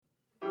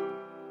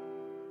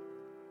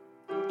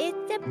It's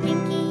the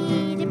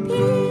Pinky the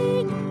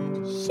Pig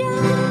Show.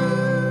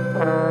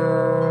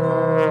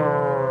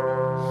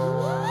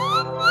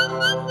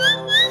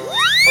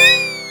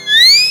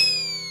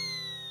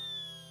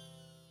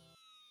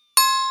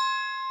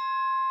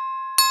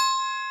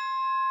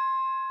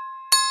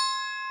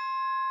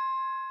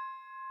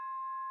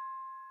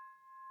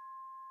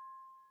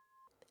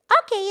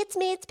 Okay, it's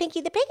me, it's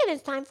Pinky the Pig, and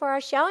it's time for our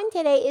show, and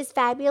today is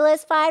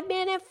Fabulous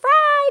 5-Minute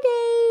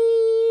Friday.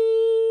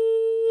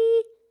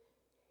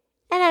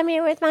 And I'm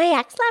here with my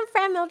excellent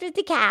friend, Mildred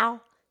the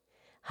Cow.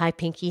 Hi,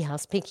 Pinky.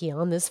 How's Pinky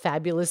on this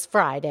fabulous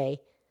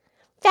Friday?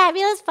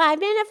 Fabulous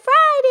 5-Minute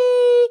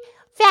Friday.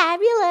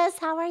 Fabulous.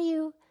 How are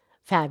you?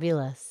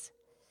 Fabulous.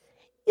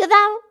 Yeah,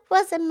 that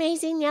was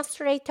amazing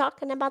yesterday,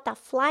 talking about the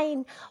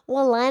Flying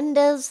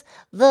Wallendas,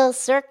 the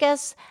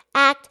circus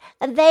act.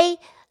 And what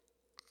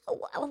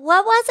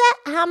was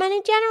it? How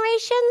many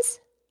generations?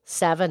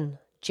 7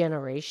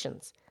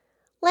 generations.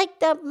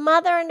 Like the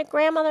mother and the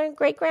grandmother and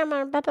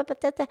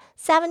great-grandmother,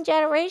 7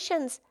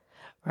 generations.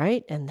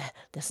 Right? And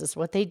this is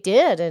what they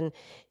did. And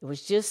it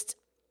was just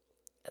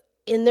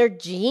in their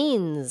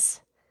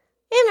genes.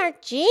 In our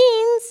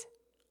jeans?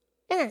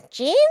 In our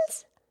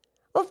jeans?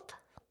 Well,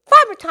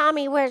 Farmer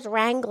Tommy wears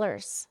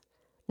Wranglers.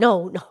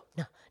 No,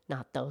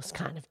 not those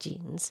kind of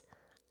jeans.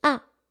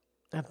 Ah.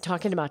 I'm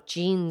talking about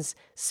genes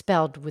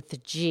spelled with the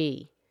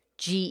G.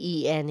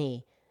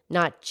 G-E-N-E,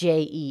 not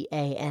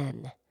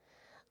J-E-A-N.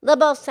 They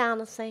both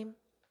sound the same.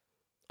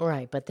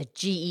 Right, but the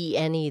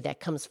G-E-N-E, that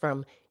comes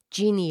from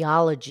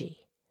genealogy.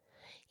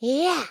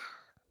 Yeah,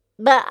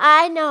 but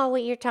I know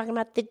what you're talking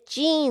about, the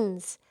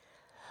genes.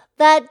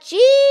 The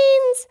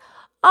genes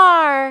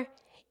are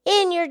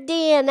in your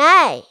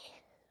DNA.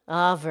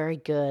 Oh, very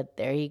good.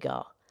 There you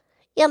go.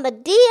 And the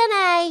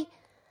DNA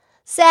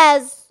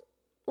says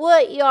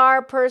what you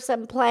are,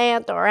 person,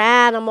 plant, or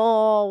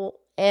animal,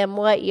 and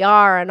what you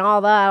are, and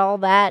all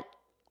that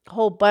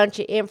whole bunch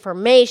of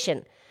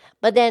information.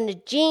 But then the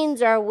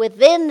genes are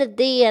within the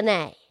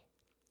DNA.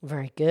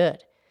 Very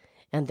good.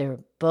 And they're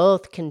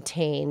both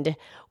contained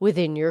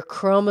within your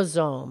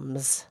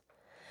chromosomes.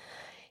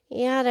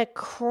 Yeah, the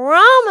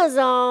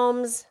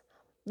chromosomes,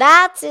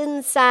 that's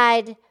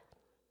inside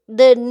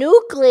the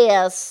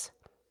nucleus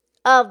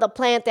of the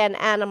plant and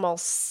animal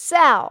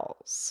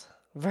cells.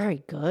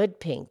 Very good,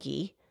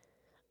 Pinky.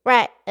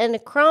 Right, and the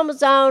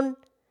chromosome,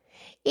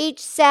 each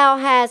cell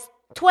has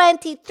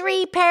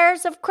 23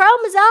 pairs of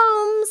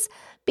chromosomes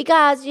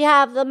because you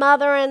have the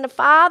mother and the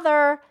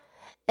father,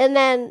 and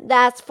then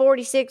that's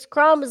 46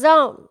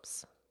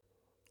 chromosomes.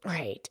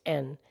 Right,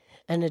 and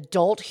an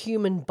adult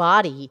human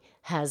body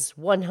has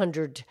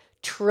 100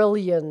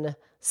 trillion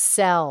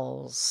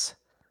cells.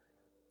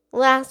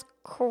 That's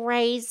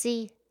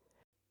crazy.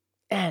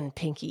 And,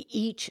 Pinky,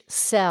 each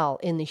cell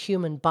in the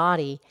human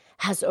body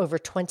has over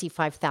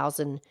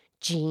 25,000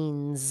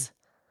 genes.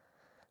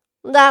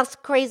 That's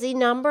crazy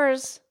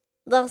numbers.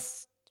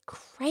 That's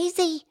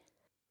crazy.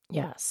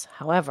 Yes,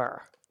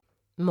 however,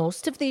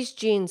 most of these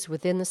genes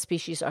within the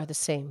species are the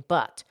same,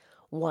 but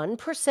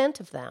 1%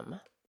 of them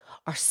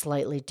are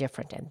slightly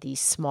different. And these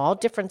small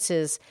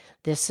differences,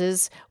 this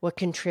is what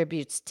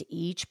contributes to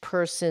each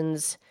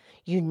person's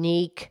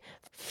unique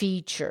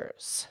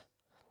features.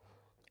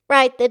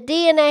 Right, the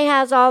DNA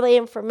has all the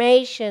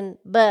information,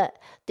 but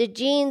the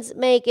genes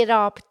make it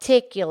all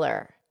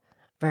particular.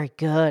 Very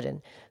good.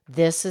 And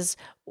this is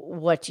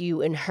what you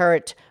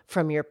inherit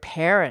from your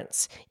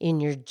parents in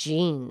your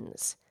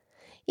genes.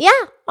 Yeah,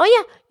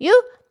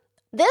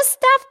 this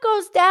stuff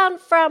goes down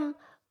from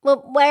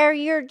where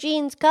your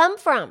genes come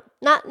from,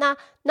 not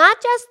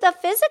just the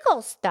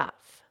physical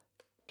stuff.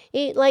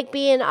 Like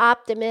being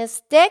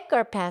optimistic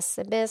or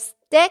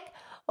pessimistic,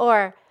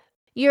 or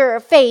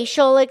your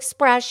facial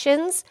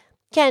expressions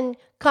can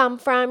come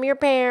from your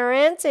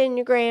parents and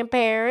your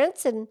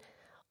grandparents, and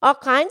all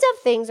kinds of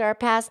things are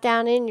passed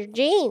down in your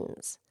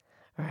genes.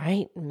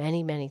 Right,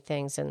 many, many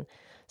things. And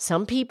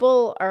some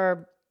people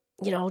are,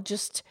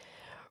 just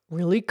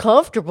really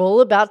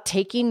comfortable about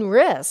taking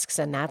risks,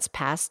 and that's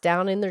passed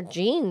down in their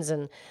genes.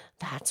 And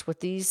that's what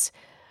these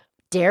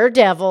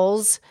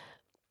daredevils,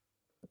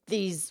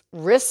 these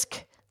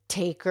risk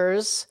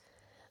takers,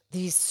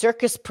 these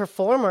circus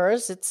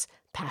performers, it's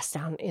passed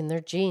down in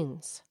their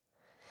genes.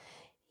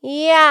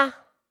 Yeah,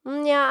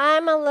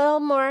 I'm a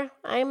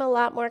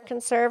lot more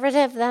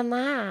conservative than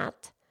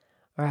that.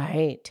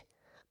 Right.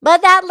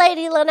 But that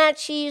lady Lynette,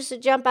 she used to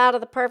jump out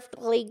of the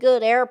perfectly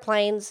good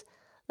airplanes.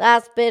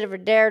 That's a bit of a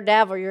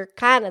daredevil. You're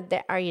kind of,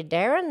 are you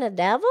daring the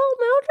devil,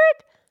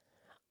 Mildred?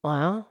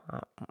 Well,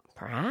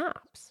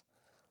 perhaps.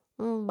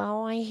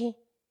 Boy.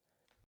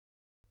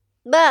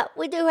 But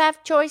we do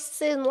have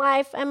choices in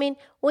life. I mean,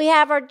 we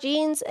have our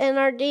genes and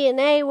our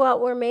DNA,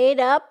 what we're made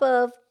up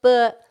of,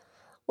 but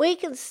we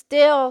can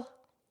still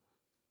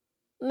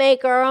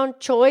make our own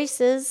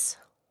choices.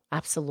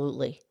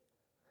 Absolutely.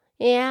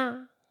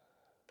 Yeah.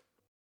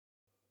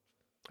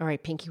 All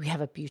right, Pinky, we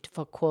have a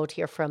beautiful quote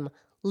here from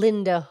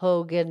Linda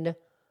Hogan,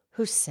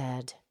 who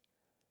said,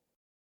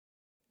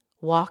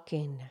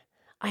 "Walking,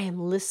 I am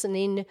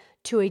listening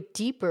to a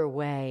deeper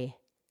way.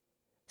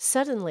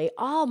 Suddenly,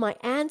 all my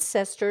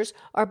ancestors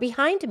are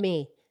behind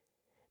me.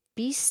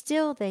 Be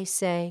still, they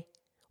say.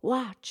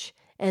 Watch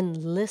and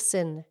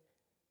listen.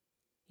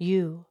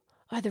 You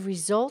are the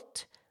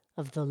result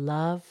of the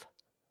love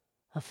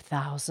of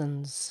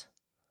thousands.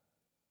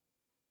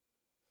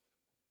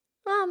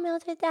 Oh,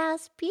 Mildred, that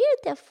was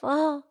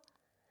beautiful.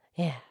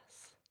 Yes.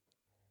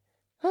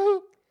 Okay,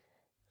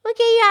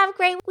 you have a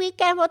great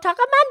weekend. We'll talk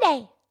on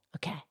Monday.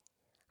 Okay.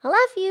 I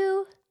love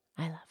you.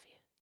 I love you.